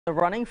The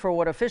running for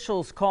what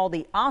officials call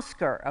the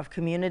Oscar of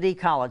community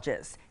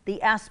colleges. The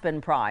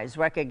Aspen Prize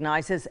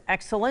recognizes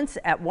excellence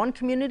at one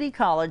community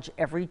college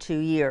every 2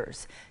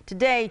 years.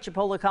 Today,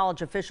 Chipola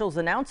College officials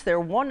announced they're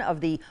one of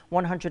the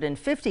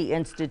 150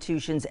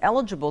 institutions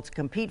eligible to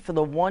compete for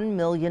the $1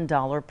 million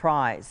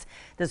prize.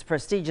 This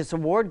prestigious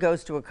award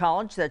goes to a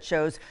college that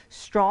shows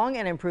strong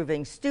and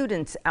improving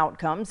students'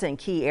 outcomes in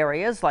key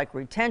areas like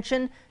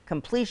retention,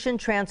 completion,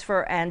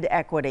 transfer, and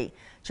equity.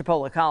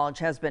 Chipola College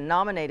has been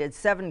nominated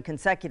 7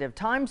 consecutive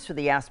times for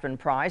the Aspen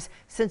Prize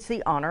since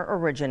the honor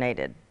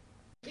originated.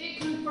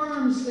 It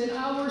confirms that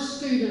our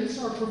students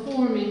are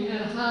performing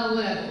at a high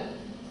level.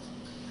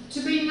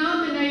 To be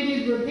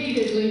nominated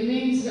repeatedly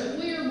means that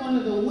we are one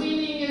of the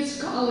winningest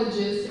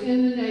colleges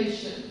in the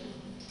nation.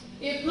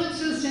 It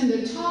puts us in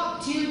the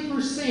top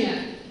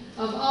 10%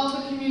 of all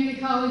the community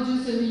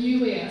colleges in the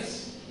U.S.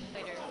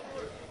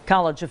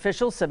 College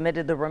officials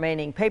submitted the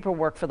remaining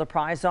paperwork for the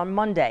prize on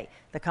Monday.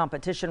 The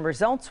competition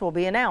results will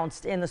be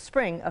announced in the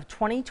spring of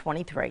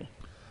 2023.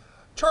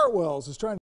 Chartwells is trying